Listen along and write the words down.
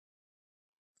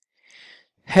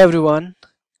Hey everyone,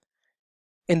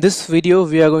 in this video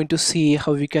we are going to see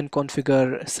how we can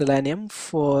configure Selenium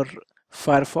for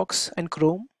Firefox and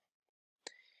Chrome.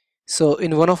 So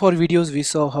in one of our videos we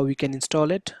saw how we can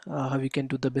install it, how we can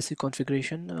do the basic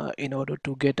configuration in order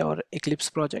to get our Eclipse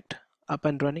project up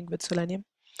and running with Selenium.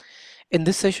 In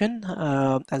this session,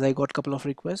 as I got a couple of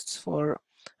requests for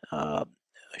uh,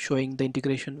 showing the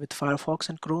integration with Firefox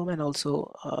and Chrome and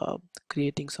also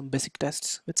creating some basic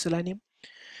tests with Selenium.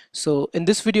 So in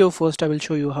this video, first I will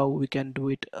show you how we can do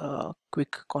it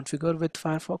quick configure with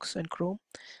Firefox and Chrome,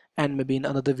 and maybe in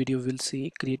another video we'll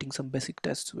see creating some basic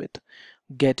tests with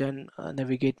get and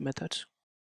navigate methods.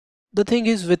 The thing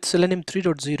is with Selenium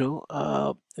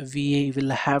 3.0 we will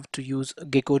have to use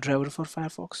Gecko driver for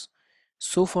Firefox.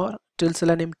 So far till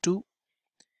Selenium 2,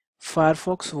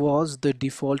 Firefox was the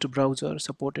default browser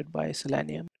supported by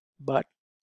Selenium, but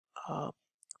uh,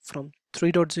 from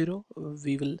 3.0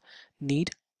 we will need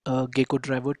a Gecko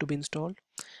driver to be installed,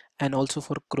 and also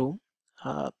for Chrome,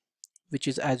 which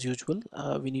is as usual,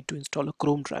 we need to install a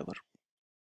Chrome driver.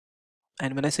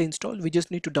 And when I say install, we just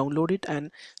need to download it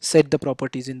and set the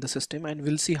properties in the system, and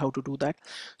we'll see how to do that.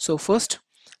 So first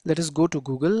let us go to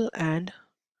Google and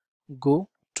go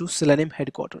to Selenium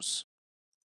headquarters,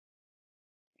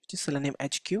 which is Selenium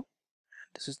HQ.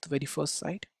 This is the very first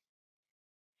site.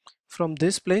 From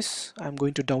this place I'm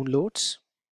going to downloads,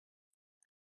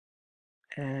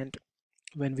 and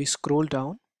when we scroll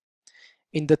down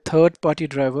in the third-party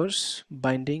drivers,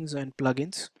 bindings and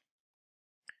plugins,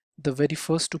 the very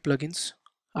first two plugins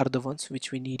are the ones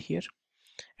which we need here,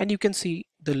 and you can see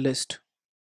the list,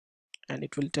 and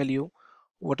it will tell you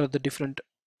what are the different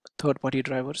third-party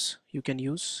drivers you can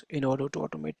use in order to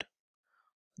automate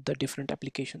the different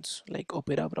applications like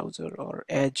Opera browser or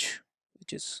Edge,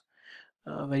 which is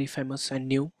very famous and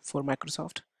new for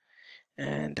Microsoft,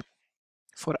 and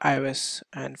for iOS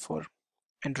and for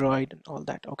Android and all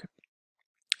that. Okay,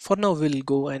 for now we'll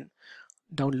go and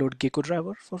download Gecko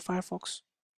driver for Firefox.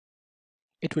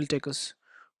 It will take us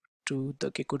to the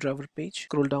Gecko driver page.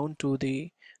 Scroll down to the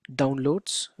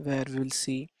downloads where we will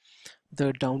see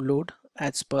the download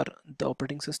as per the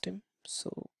operating system.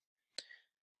 So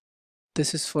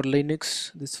this is for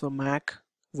Linux, this is for Mac,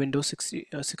 Windows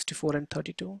 64 and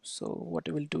 32. So what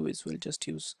we'll do is we'll just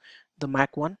use the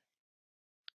Mac one.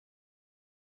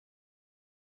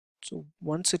 So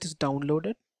once it is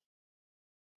downloaded,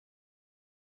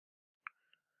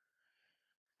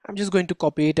 I'm just going to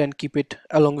copy it and keep it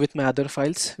along with my other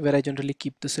files where I generally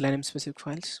keep the Selenium specific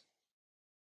files.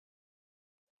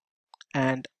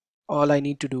 And all I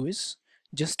need to do is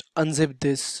just unzip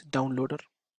this downloader.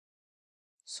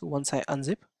 So once I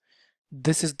unzip,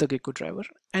 this is the Gecko driver,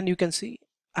 and you can see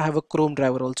I have a Chrome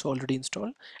driver also already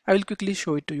installed. I will quickly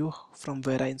show it to you from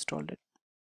where I installed it.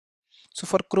 So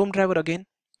for Chrome driver, again,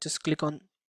 just click on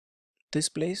this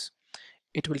place.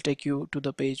 It will take you to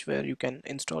the page where you can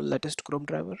install latest Chrome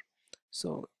driver.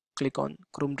 So click on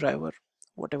Chrome driver,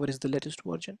 whatever is the latest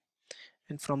version,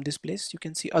 and from this place you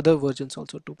can see other versions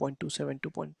also, 2.27,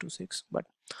 2.26, but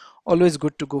always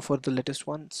good to go for the latest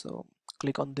one. So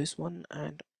click on this one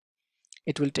and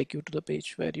it will take you to the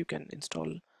page where you can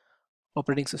install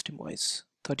operating system wise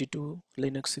 32,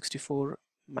 Linux 64,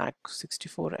 Mac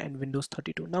 64 and Windows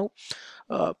 32. Now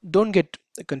don't get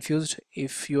confused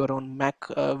if you are on Mac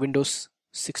Windows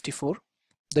 64.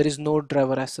 There is no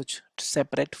driver as such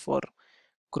separate for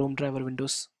Chrome driver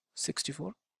Windows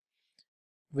 64.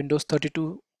 Windows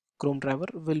 32 Chrome driver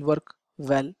will work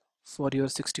well for your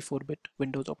 64-bit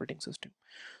Windows operating system.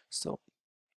 So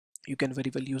you can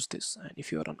very well use this, and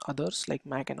if you are on others like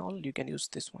Mac and all, you can use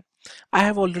this one. I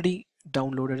have already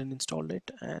downloaded and installed it,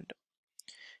 and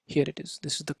here it is.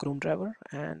 This is the Chrome driver,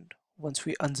 and once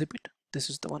we unzip it, this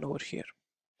is the one over here.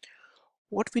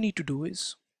 What we need to do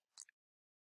is,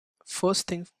 first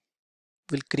thing,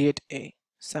 we'll create a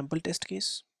sample test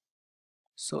case.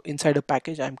 So inside a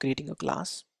package, I'm creating a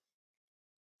class.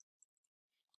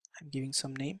 I'm giving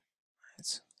some name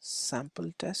as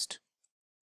sample test,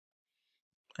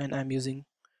 and I'm using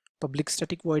public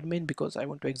static void main because I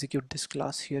want to execute this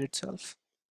class here itself.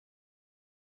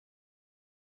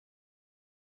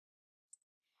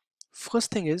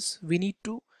 First thing is we need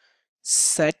to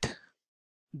set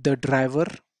the driver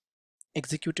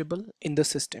executable in the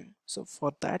system. So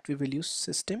for that we will use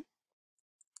system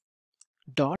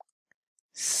dot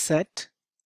set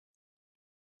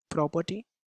property.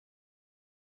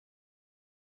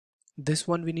 This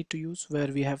one we need to use where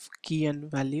we have key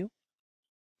and value.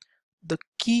 The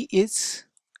key is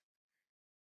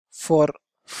for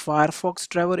Firefox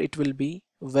driver, it will be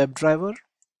WebDriver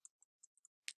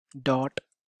dot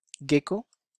Gecko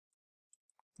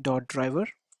dot driver,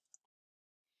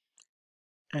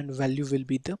 and value will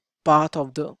be the path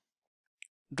of the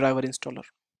driver installer.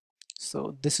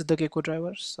 So this is the Gecko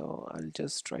driver, so I'll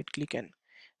just right click and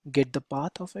get the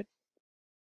path of it.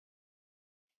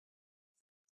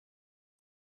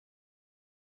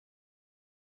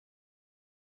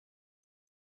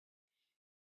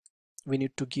 We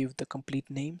need to give the complete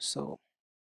name, so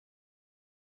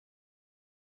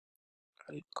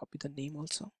I'll copy the name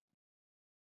also.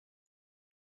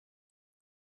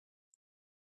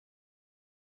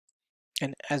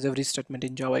 And as every statement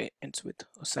in Java ends with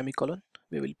a semicolon,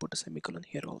 we will put a semicolon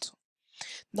here also.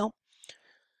 Now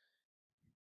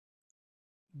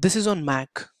this is on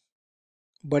Mac,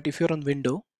 but if you're on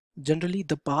Windows, generally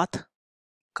the path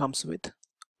comes with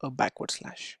a backward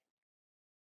slash,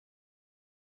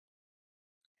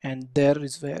 and there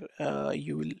is where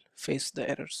you will face the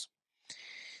errors.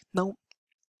 Now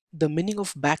the meaning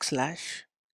of backslash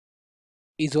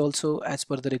is also, as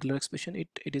per the regular expression,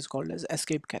 it is called as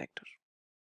escape character,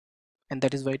 and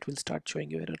that is why it will start showing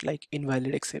you error like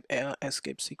invalid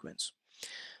escape sequence.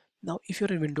 Now if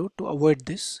you're in Windows, to avoid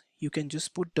this you can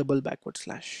just put double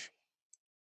backslash,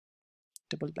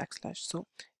 so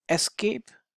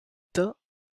escape the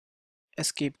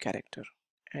escape character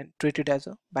and treat it as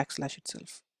a backslash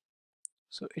itself,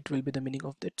 so it will be the meaning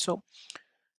of that. So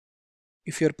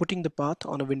if you're putting the path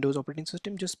on a Windows operating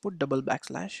system, just put double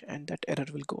backslash and that error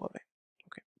will go away.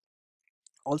 Okay.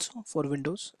 Also for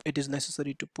Windows it is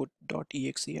necessary to put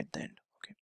 .exe at the end.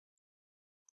 Okay.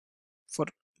 For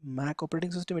Mac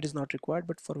operating system it is not required,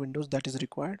 but for Windows that is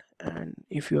required, and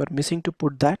if you are missing to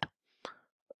put that,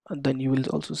 then you will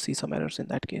also see some errors in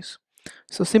that case.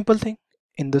 So simple thing,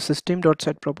 in the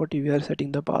system.set property we are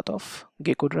setting the path of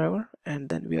Gecko driver, and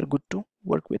then we are good to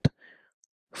work with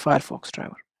Firefox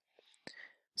driver.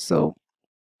 So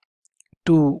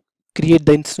to create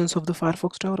the instance of the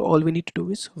Firefox driver, all we need to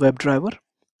do is WebDriver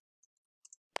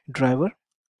driver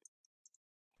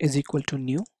is equal to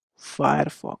new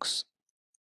Firefox,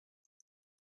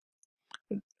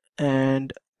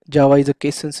 and Java is a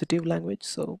case sensitive language,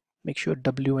 so make sure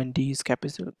W and D is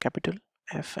capital,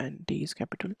 F and D is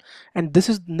capital, and this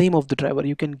is the name of the driver.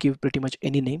 You can give pretty much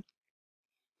any name.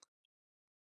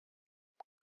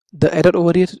 The error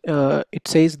over here, it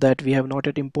says that we have not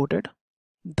yet imported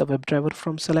the WebDriver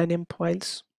from Selenium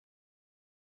files.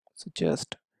 So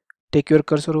just take your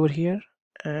cursor over here,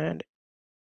 and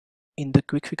in the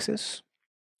quick fixes,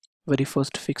 very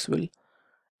first fix will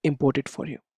import it for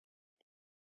you.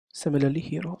 Similarly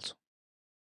here also.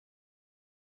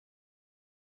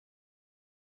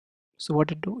 So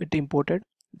what it do, it imported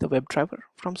the WebDriver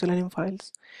from Selenium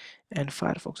files and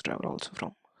Firefox driver also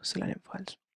from Selenium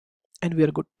files, and we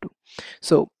are good to.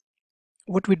 So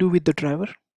what we do with the driver,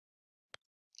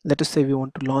 let us say we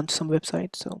want to launch some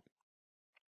website, so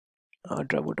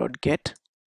driver.get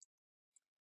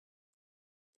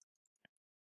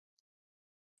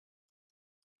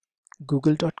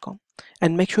google.com,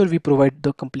 and make sure we provide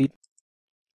the complete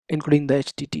including the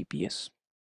HTTPS.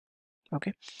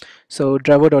 Okay, so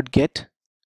driver.get,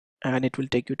 and it will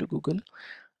take you to Google.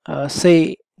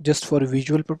 Say just for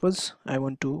visual purpose I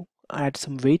want to add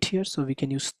some weight here, so we can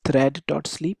use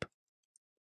thread.sleep,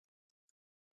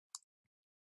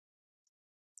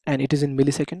 and it is in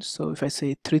milliseconds. So if I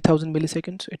say 3000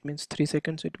 milliseconds, it means 3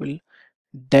 seconds it will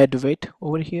dead weight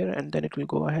over here, and then it will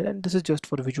go ahead, and this is just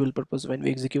for visual purpose. When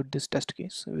we execute this test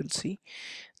case, we will see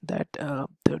that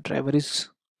the driver is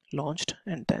launched,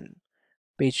 and then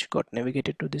page got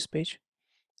navigated to this page,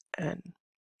 and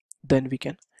then we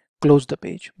can close the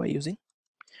page by using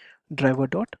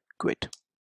driver.quit.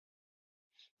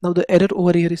 Now the error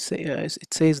over here is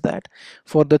it says that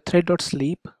for the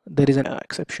thread.sleep there is an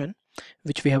exception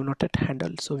which we have not yet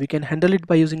handled. So we can handle it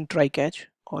by using try catch,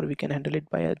 or we can handle it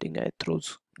by adding a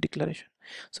throws declaration.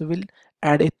 So we'll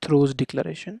add a throws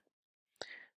declaration,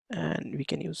 and we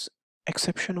can use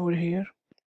exception over here.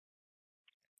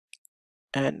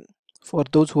 And for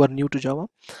those who are new to Java,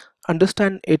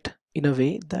 understand it in a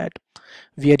way that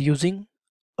we are using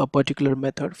a particular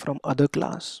method from other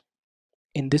class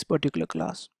in this particular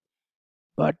class,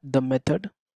 but the method,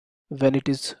 when it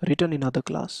is written in other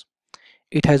class,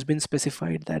 it has been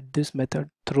specified that this method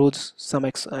throws some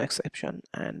exception,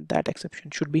 and that exception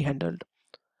should be handled,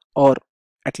 or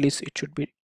at least it should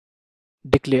be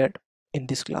declared in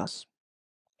this class,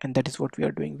 and that is what we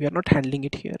are doing. We are not handling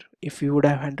it here. If we would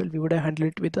have handled, we would have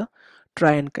handled it with a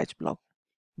try and catch block,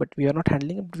 but we are not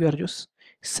handling it. We are just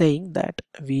saying that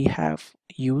we have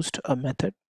used a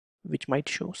method which might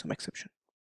show some exception.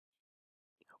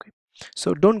 Okay,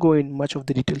 so don't go in much of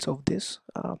the details of this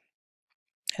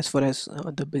as far as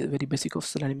the very basic of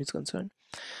Selenium is concerned.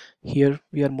 Here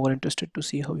we are more interested to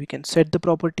see how we can set the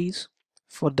properties,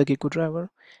 for the Gecko driver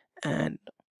and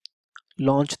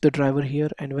launch the driver here.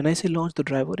 And when I say launch the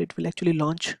driver, it will actually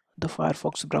launch the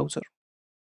Firefox browser.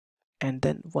 And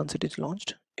then once it is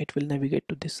launched, it will navigate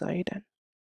to this side and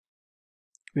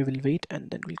we will wait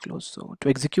and then we'll close. So to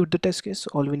execute the test case,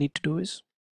 all we need to do is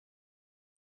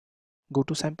go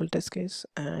to sample test case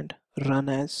and run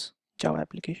as Java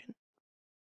application.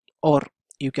 Or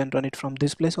you can run it from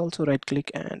this place also, right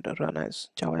click and run as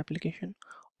Java application.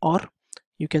 Or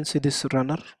you can see this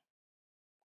runner,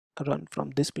 run from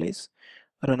this place,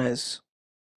 run as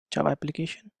Java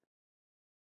application,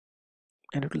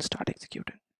 and it will start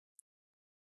executing.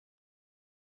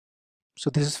 So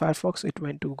this is Firefox, it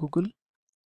went to Google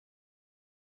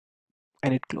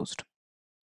and it closed.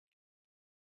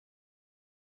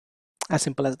 As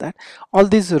simple as that. All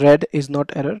this red is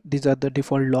not error, these are the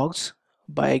default logs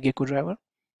by Gecko driver.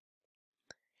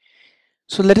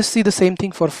 So let us see the same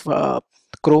thing for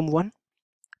Chrome one.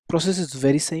 Process is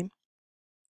very same.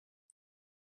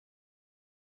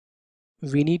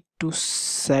 We need to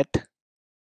set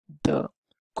the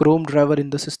Chrome driver in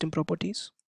the system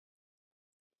properties.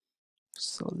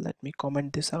 So let me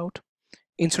comment this out.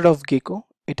 Instead of Gecko,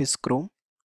 it is Chrome.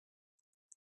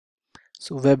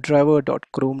 So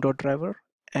webdriver.chrome.driver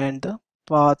and the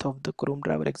path of the Chrome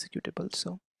driver executable.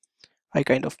 So I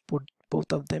kind of put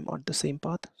both of them on the same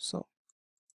path. So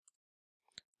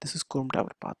this is Chrome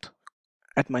driver path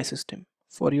at my system.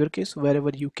 For your case, wherever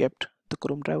you kept the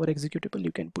Chrome driver executable,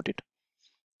 you can put it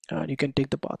and you can take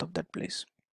the path of that place.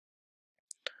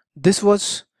 This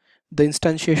was the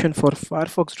instantiation for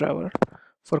Firefox driver.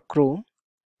 For Chrome,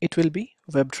 it will be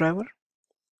WebDriver,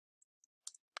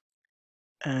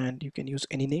 and you can use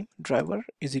any name. Driver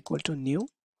is equal to new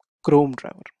Chrome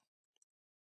driver.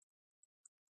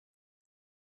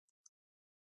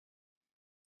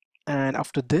 And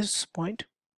after this point,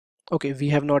 okay, we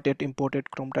have not yet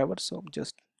imported Chrome driver, so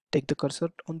just take the cursor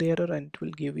on the error and it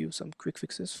will give you some quick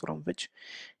fixes from which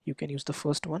you can use the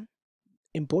first one,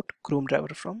 import Chrome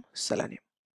driver from Selenium.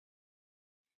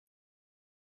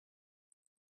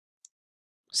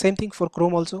 Same thing for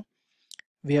Chrome also.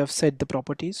 We have set the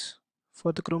properties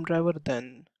for the Chrome driver,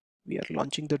 then we are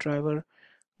launching the driver,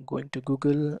 going to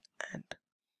Google and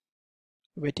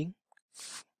waiting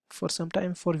for some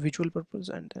time for visual purpose,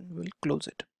 and then we'll close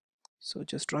it. So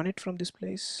just run it from this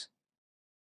place.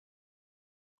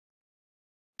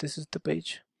 This is the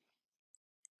page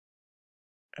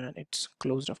and it's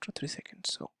closed after 3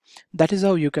 seconds. So that is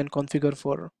how you can configure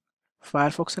for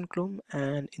Firefox and Chrome,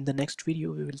 and in the next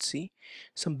video we will see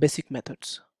some basic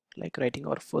methods like writing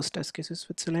our first test cases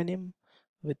with Selenium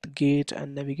with gate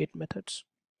and navigate methods.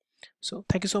 So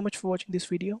thank you so much for watching this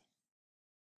video.